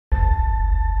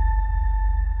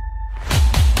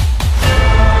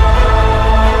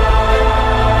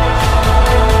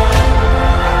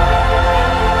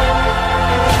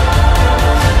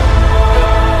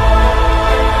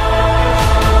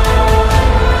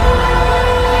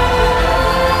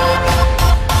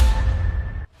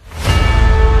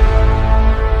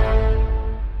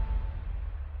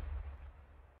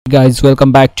Guys,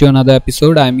 welcome back to another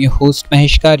episode. I'm your host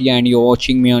Mahesh Kariya and you're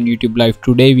watching me on YouTube Live.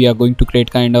 Today we are going to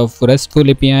create kind of RESTful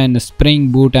API in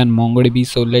Spring Boot and MongoDB.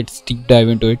 So let's deep dive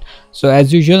into it. So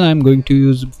as usual, I'm going to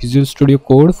use Visual Studio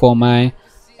Code for my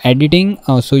editing.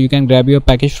 So you can grab your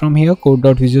package from here,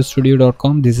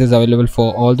 code.visualstudio.com. This is available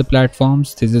for all the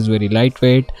platforms. This is very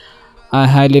lightweight. I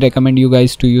highly recommend you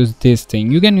guys to use this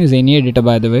thing. You can use any editor,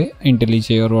 by the way,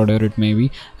 IntelliJ or whatever it may be.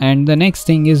 And the next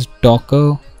thing is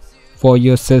Docker. For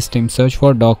your system, search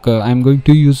for Docker. I'm going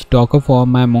to use Docker for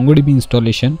my MongoDB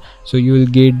installation. So you will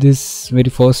get this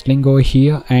very first link over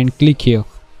here and click here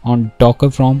on Docker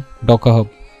from Docker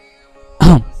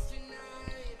Hub.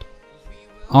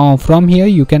 From here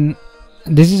you can,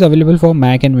 this is available for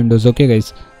Mac and Windows. Okay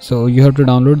guys, so you have to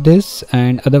download this,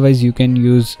 and otherwise you can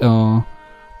use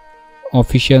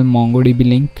official MongoDB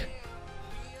link,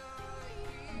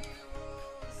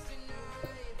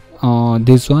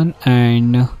 this one,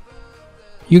 and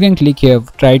you can click here,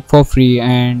 try it for free,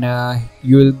 and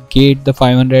you will get the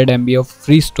 500 MB of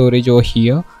free storage over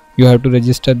here. You have to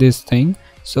register this thing,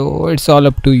 so it's all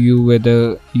up to you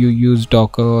whether you use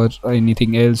Docker or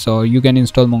anything else, or you can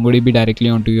install MongoDB directly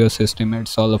onto your system.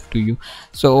 It's all up to you.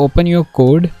 So open your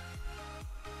code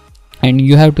and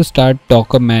you have to start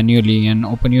Docker manually, and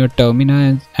open your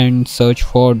terminal and search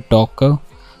for Docker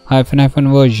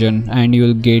 -- version, and you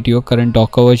will get your current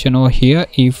Docker version over here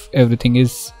if everything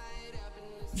is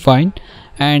fine.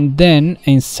 And then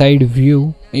inside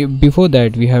view, before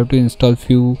that we have to install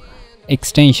few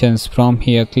extensions. From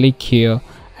here, click here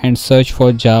and search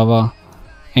for Java,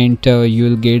 enter. You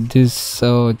will get this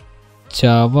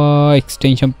Java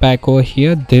extension pack over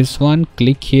here, this one.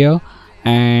 Click here,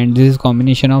 and this is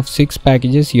combination of 6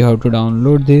 packages. You have to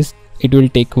download this, it will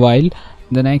take a while.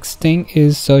 The next thing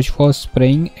is search for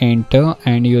Spring, enter,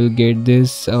 and you will get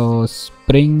this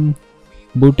Spring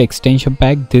Boot extension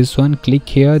pack, this one. Click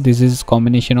here, this is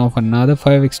combination of another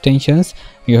 5 extensions.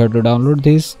 You have to download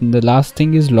this. The last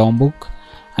thing is Lombok.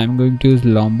 I'm going to use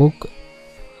Lombok,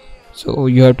 so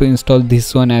you have to install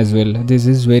this one as well. This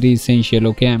is very essential.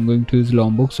 Okay, I'm going to use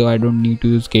Lombok, so I don't need to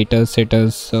use getters,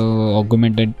 setters,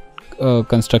 augmented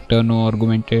constructor, no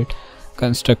augmented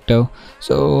constructor.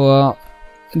 So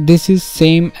this is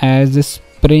same as the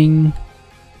spring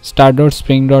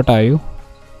start.spring.io.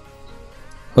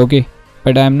 okay,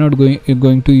 but I'm not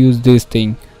going to use this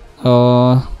thing.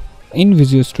 In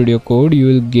Visual Studio Code you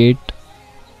will get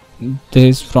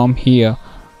this from here,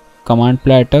 command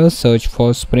platter, search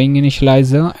for Spring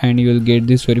Initializer, and you will get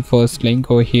this very first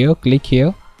link over here. Click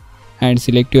here and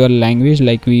select your language,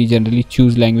 like we generally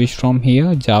choose language from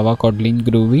here, Java, Kotlin,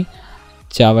 Groovy.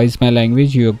 Java is my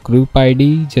language. Your group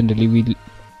ID, generally we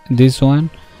this one,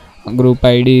 group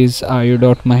ID is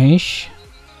io.mahesh,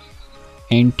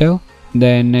 enter.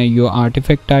 Then your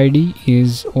artifact ID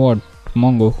is what,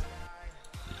 Mongo,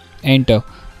 enter,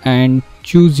 and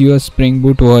choose your Spring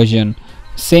Boot version,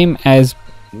 same as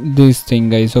this thing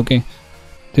guys. Okay,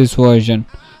 this version.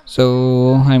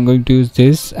 So I'm going to use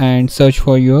this, and search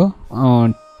for your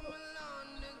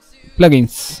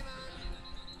plugins,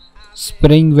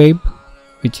 Spring Web,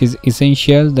 which is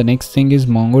essential. The next thing is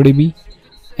MongoDB,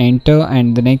 enter,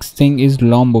 and the next thing is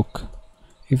Lombok.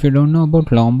 If you don't know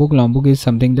about Lombok, Lombok is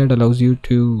something that allows you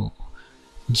to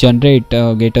generate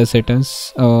getter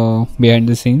setters behind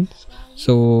the scenes.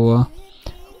 So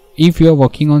if you are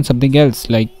working on something else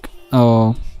like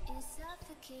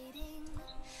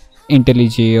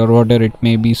IntelliJ or whatever it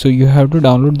may be, so you have to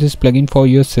download this plugin for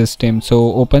your system.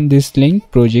 So open this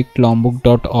link,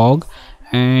 project.lombok.org,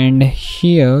 and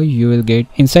here you will get,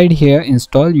 inside here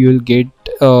install, you will get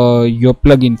your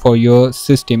plugin for your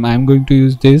system. I'm going to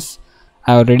use this,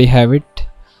 I already have it.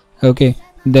 Okay,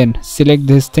 then select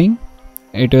this thing.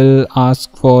 It will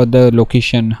ask for the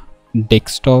location,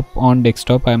 desktop. On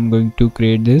desktop I'm going to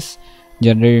create this,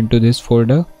 generate into this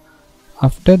folder.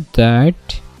 After that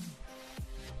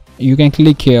you can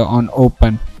click here on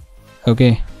open.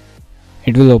 Okay,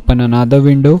 it will open another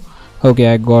window.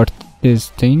 Okay, I got this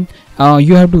thing.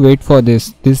 You have to wait for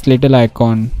this little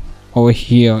icon over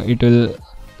here. It will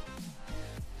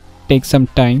take some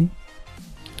time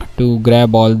to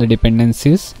grab all the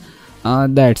dependencies.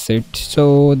 That's it.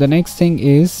 So the next thing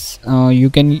is you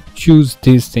can choose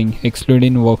this thing, exclude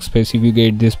in workspace, if you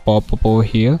get this pop-up over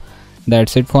here.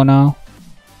 That's it for now.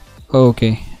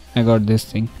 Okay, I got this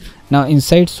thing. Now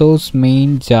inside source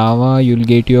main Java you'll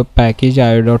get your package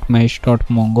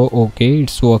io.mahesh.mongo. okay,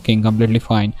 it's working completely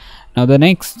fine. Now the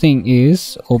next thing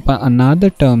is open another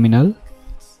terminal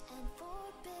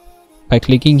by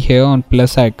clicking here on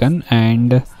plus icon,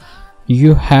 and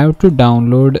you have to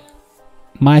download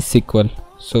MySQL.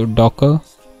 So docker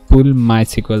pull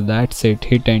MySQL, that's it.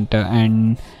 Hit enter,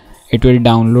 and it will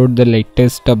download the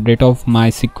latest update of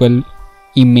MySQL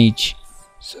image.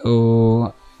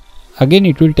 So again,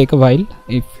 it will take a while.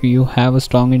 If you have a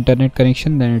strong internet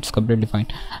connection, then it's completely fine.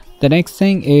 The next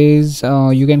thing is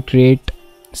you can create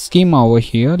schema over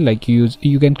here, like you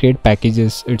can create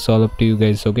packages. It's all up to you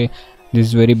guys. Okay, this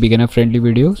is very beginner friendly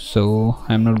video, so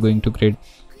I'm not going to create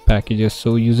packages.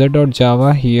 So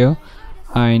user.java, here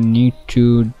I need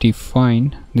to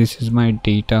define, this is my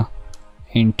data,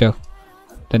 enter.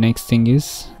 The next thing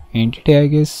is entity, I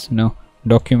guess, no,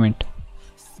 document,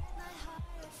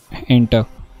 enter.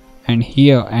 And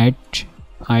here at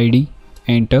id,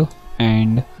 enter,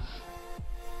 and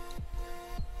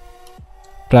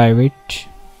private,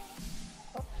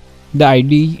 the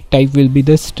id type will be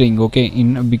the string. Okay,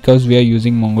 because we are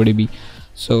using MongoDB.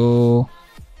 So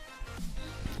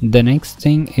the next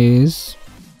thing is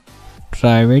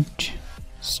private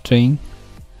string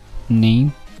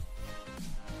name,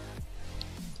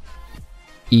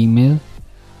 email,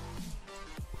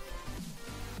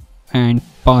 and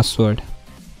password.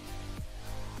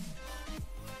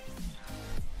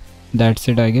 That's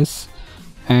it, I guess.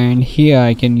 And here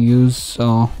I can use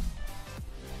all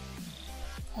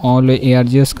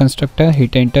ARGS constructor,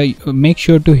 hit enter. Make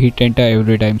sure to hit enter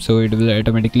every time, so it will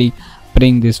automatically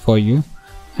bring this for you.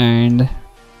 And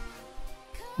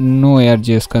no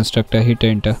ARGS constructor, hit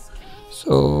enter.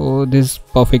 So this is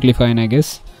perfectly fine, I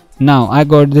guess. Now I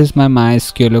got this my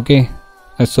MySQL. Okay,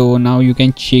 so now you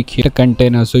can check here the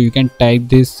container. So you can type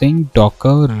this thing,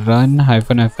 docker run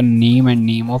 -- name and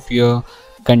name of your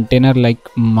container, like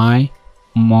my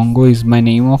Mongo is my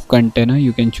name of container.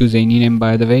 You can choose any name,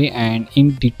 by the way. And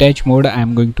in detach mode, I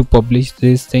am going to publish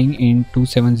this thing in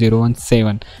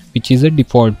 27017, which is a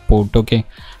default port. Okay,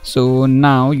 so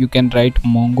now you can write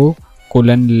Mongo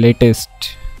latest.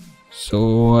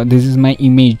 So this is my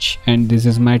image and this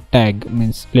is my tag,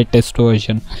 means latest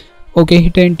version. Okay,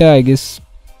 hit enter, I guess,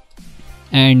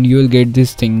 and you will get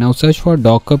this thing. Now search for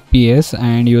docker ps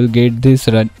and you will get this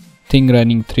thing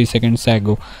running 3 seconds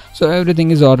ago. So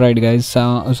everything is all right, guys.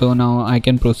 So now I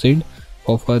can proceed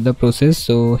for further process.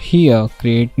 So here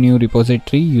create new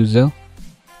repository, user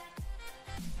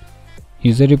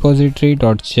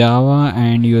repository.java,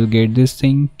 and you will get this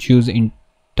thing. Choose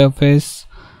interface,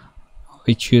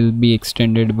 which will be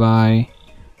extended by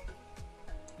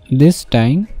this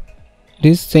time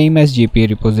this same as JPA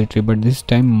repository, but this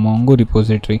time Mongo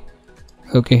repository.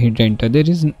 Okay, hit enter. There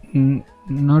is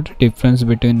not a difference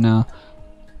between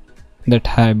that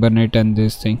Hibernate and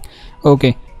this thing.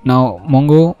 Okay, now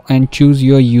Mongo, and choose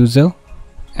your user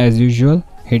as usual,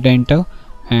 hit enter,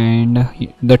 and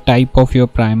the type of your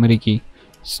primary key,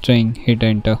 string, hit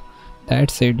enter.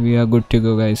 That's it, we are good to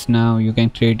go, guys. Now you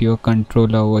can create your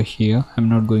controller over here. I'm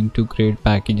not going to create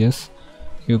packages.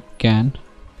 You can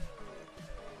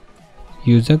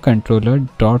user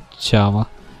controller.java.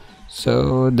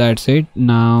 So that's it.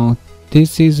 Now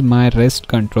this is my REST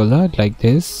controller, like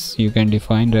this. You can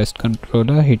define REST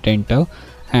controller, hit enter.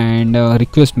 And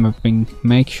request mapping,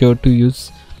 make sure to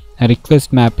use a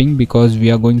request mapping because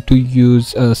we are going to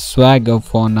use a Swagger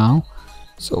for now.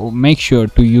 So make sure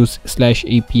to use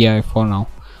 /API for now.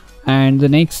 And the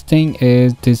next thing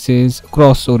is, this is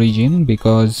cross origin,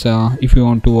 because if you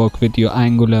want to work with your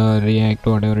Angular, React,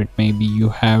 whatever it may be, you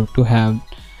have to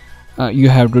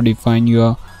define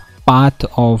your path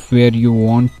of where you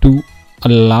want to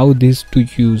allow this to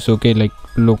use. Okay, like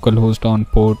localhost on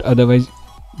port. Otherwise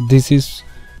this is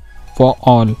for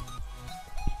all.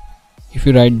 If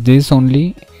you write this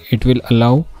only, it will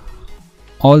allow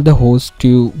all the hosts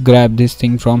to grab this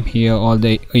thing from here, all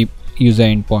the user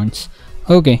endpoints.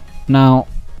 Okay, now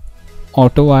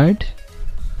auto add,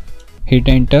 hit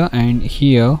enter, and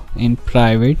here in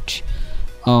private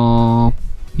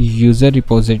user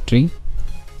repository.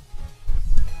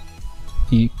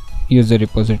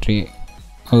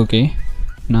 Okay,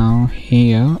 now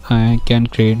here I can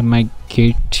create my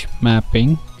git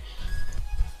mapping,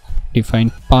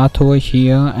 define path over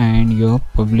here, and your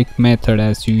public method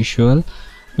as usual,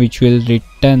 which will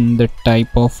return the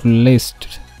type of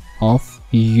list of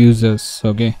users.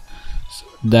 Okay, so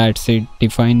that's it.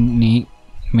 Define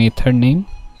method name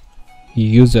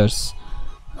users.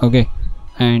 Okay,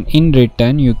 and in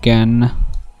return you can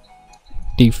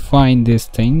define this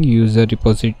thing, user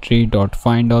repository dot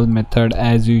find all method,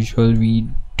 as usual we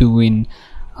do in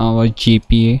our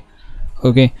JPA.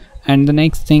 Okay, and the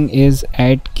next thing is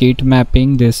add git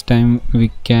mapping. This time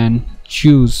we can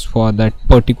choose for that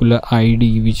particular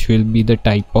ID, which will be the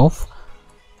type of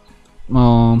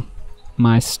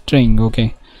my string.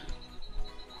 Okay,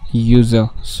 user.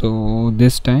 So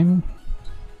this time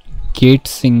get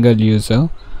single user,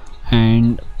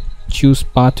 and choose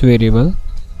path variable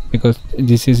because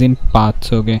this is in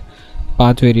paths. Okay,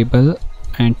 path variable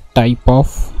and type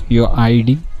of your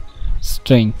id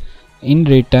string. In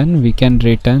return we can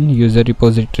return user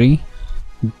repository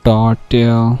dot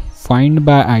find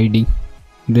by id,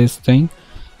 this thing,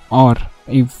 or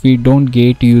if we don't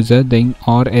get user, then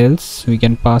or else we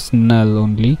can pass null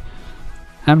only.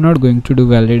 I'm not going to do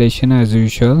validation as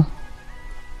usual.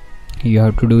 You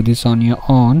have to do this on your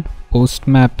own. Post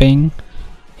mapping.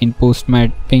 In post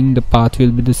mapping the path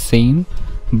will be the same,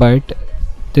 but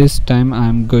this time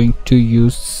I'm going to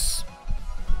use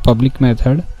public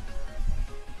method.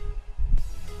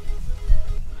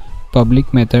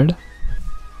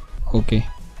 Okay,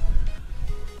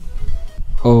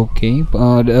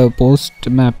 post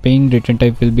mapping return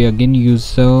type will be again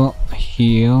user.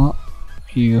 Here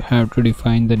you have to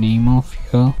define the name of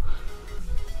your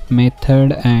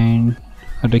method and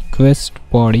request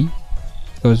body,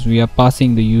 because we are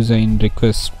passing the user in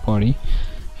request body.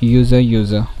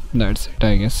 User, that's it,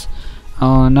 I guess.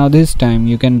 Now this time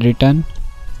you can return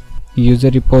user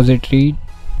repository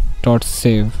dot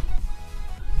save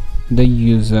the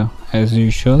user as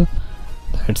usual.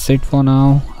 That's it for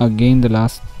now. Again, the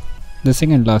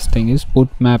second last thing is put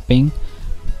mapping.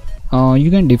 You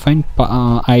can define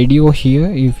id over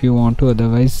here if you want to,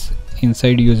 otherwise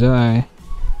inside user I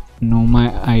know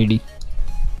my id.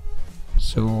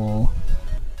 So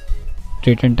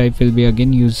return type will be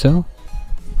again user.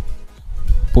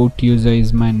 Put user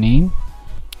is my name.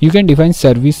 You can define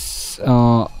service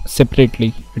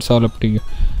separately, it's all up to you.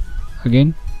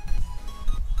 Again,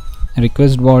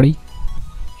 request body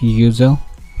user.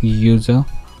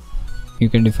 You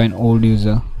can define old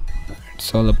user,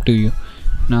 it's all up to you.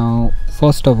 Now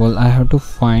first of all I have to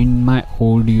find my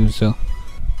old user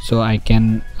so I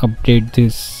can update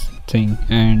this thing,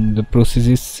 and the process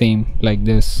is same like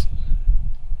this.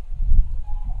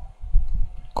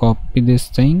 Copy this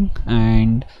thing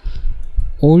and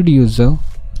old user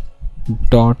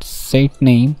dot set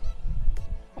name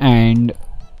and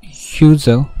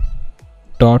user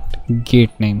dot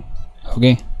get name.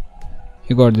 Okay,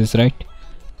 you got this right.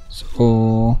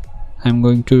 So I'm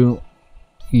going to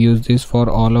use this for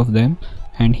all of them,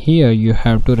 and here you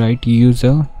have to write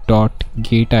user dot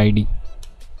get id.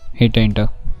 Hit enter,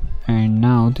 and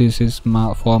now this is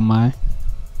for my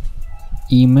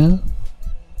email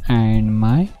and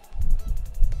my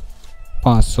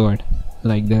password,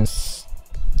 like this.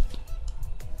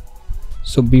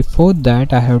 So before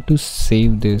that I have to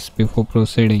save this before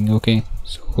proceeding. Okay,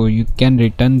 so you can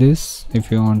return this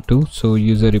if you want to. So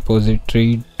user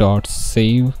repository dot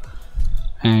save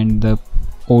and the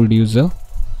old user,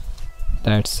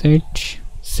 that's it.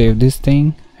 Save this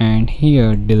thing, and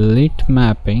here delete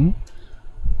mapping,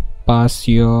 pass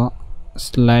your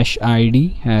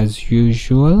 /id as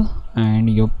usual and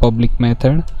your public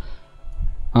method.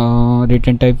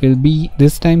 Return type will be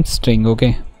this time string,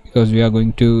 okay, because we are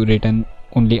going to return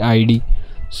only id.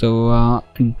 So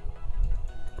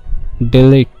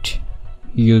delete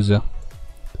user.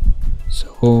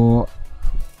 So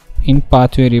in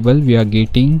path variable we are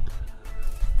getting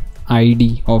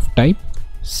id of type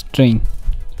string,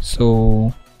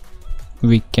 so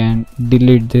we can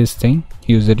delete this thing,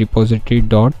 user repository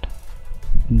dot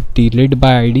delete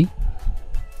by id,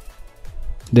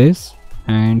 this,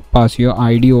 and pass your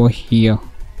id over here.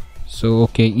 So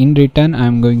okay, in return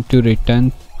I'm going to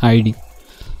return id.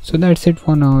 So that's it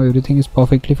for now, everything is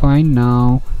perfectly fine.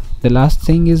 Now the last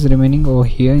thing is remaining over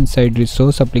here inside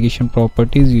resource application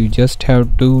properties. You just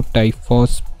have to type for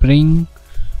spring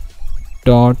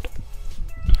dot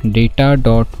data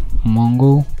dot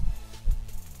mongo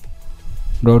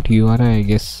dot uri, I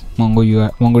guess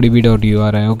mongodb dot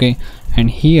uri. Okay, and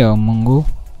here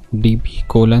mongodb ://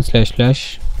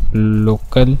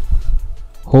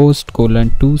 host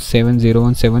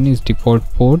 :27017 is default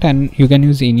port, and you can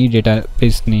use any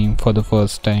database name for the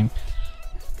first time.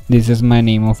 This is my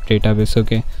name of database.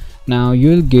 Okay, now you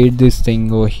will get this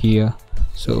thing over here.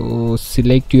 So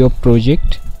select your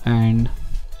project and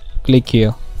click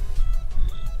here.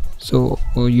 So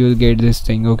you will get this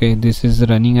thing. Okay, this is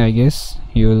running, I guess.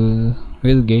 You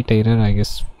will get error, I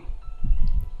guess.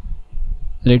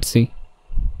 Let's see.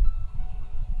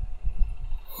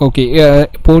 Okay,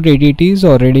 port 80 is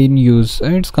already in use.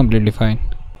 It's completely fine.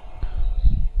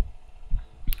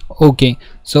 Okay,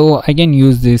 so I can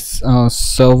use this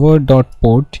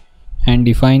server.port and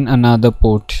define another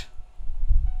port.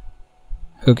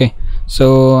 Okay,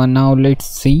 so now let's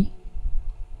see.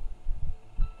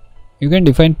 You can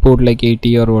define port like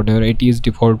 80 or whatever. 80 is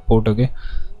default port. Okay,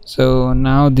 so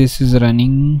now this is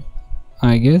running,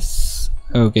 I guess.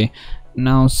 Okay,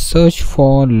 now search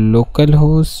for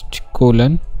localhost :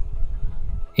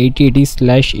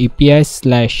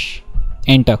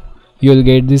 8080/API/enter, you will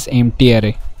get this empty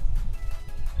array.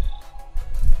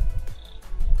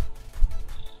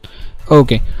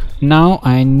 Okay, now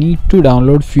I need to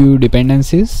download few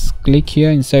dependencies. Click here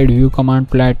inside view command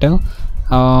platter,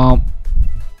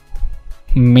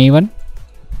 maven,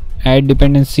 add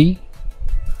dependency,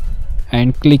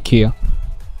 and click here,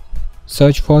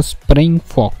 search for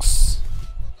SpringFox,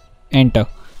 enter,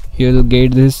 you will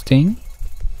get this thing.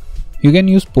 You can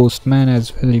use Postman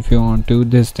as well if you want to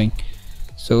this thing.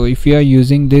 So if you are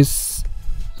using this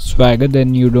Swagger,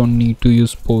 then you don't need to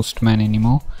use Postman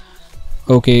anymore.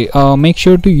 Okay, make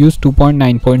sure to use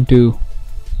 2.9.2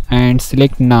 and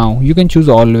select now. You can choose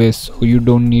always, so you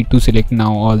don't need to select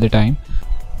now all the time.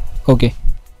 Okay,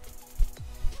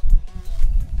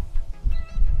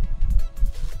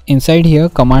 inside here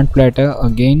command platter,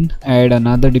 again add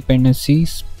another dependency,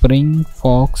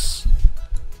 SpringFox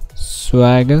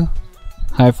Swagger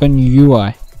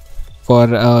 -UI for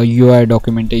UI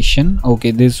documentation.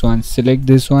 Okay, this one, select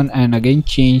this one and again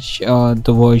change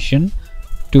the version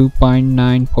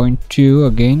 2.9.2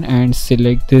 again and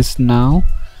select this now,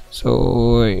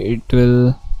 so it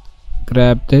will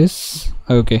grab this.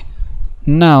 Okay,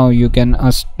 now you can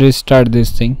restart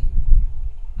this thing.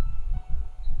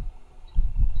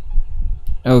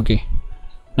 Okay,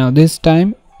 now this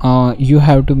time you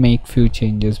have to make few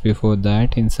changes. Before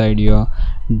that, inside your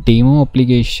demo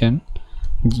application,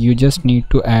 you just need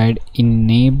to add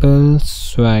enable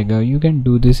Swagger. You can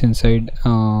do this inside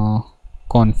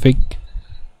config,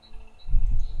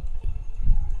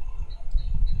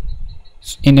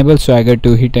 enable Swagger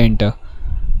to hit enter.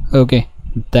 Okay,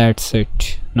 that's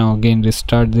it. Now again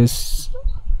restart this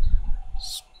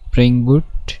Spring Boot.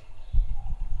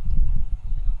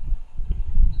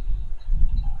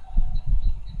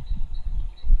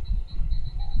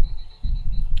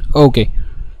 Okay,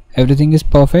 everything is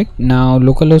perfect. Now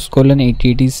localhost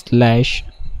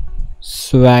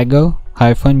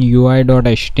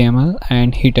 :/swagger-ui.html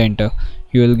and hit enter.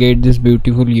 You will get this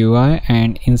beautiful UI,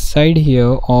 and inside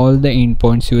here all the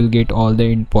endpoints, you will get all the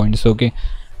endpoints. Okay,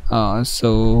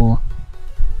 so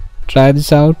try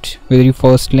this out. Very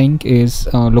first link is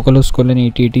localhost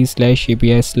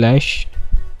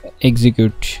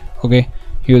 :/API/execute. Okay,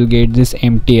 you will get this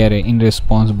empty array in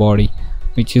response body,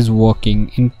 which is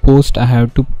working. In post I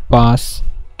have to pass,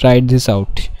 try this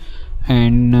out,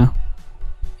 and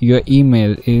your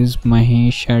email is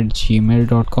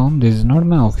mahesh@gmail.com. this is not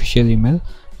my official email.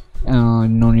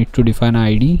 No need to define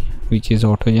ID, which is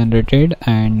auto generated,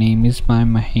 and name is my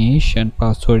Mahesh and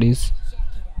password is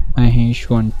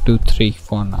Mahesh123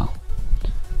 for now.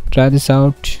 Try this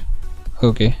out.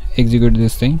 Okay, execute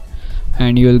this thing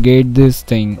and you will get this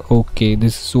thing. Okay,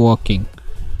 this is working.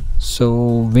 So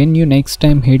when you next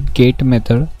time hit get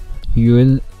method, you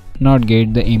will not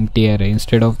get the empty array.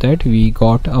 Instead of that, we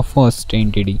got a first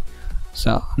entity.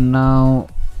 So now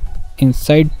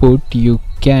inside put, you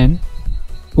can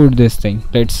put this thing.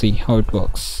 Let's see how it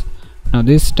works. Now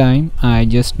this time I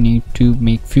just need to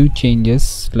make few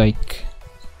changes like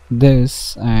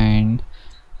this and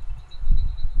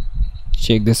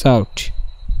check this out.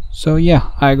 So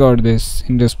yeah, I got this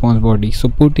in response body. So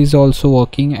put is also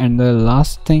working, and the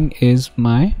last thing is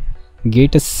my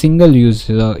get a single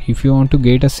user. If you want to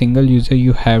get a single user,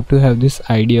 you have to have this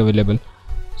ID available.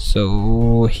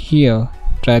 So here,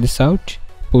 try this out,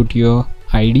 put your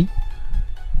ID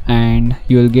and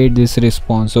you will get this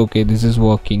response. Okay, this is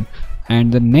working.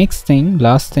 And the next thing,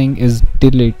 last thing is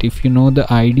delete. If you know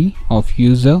the ID of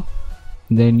user,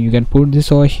 then you can put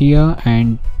this over here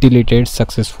and delete it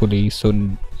successfully. So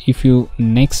if you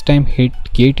next time hit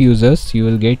get users, you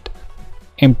will get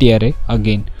empty array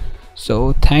again.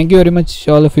 So thank you very much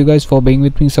all of you guys for being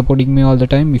with me, supporting me all the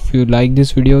time. If you like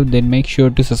this video, then make sure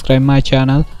to subscribe my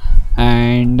channel,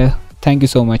 and thank you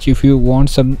so much. If you want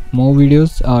some more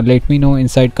videos, let me know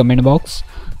inside comment box.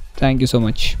 Thank you so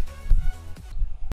much.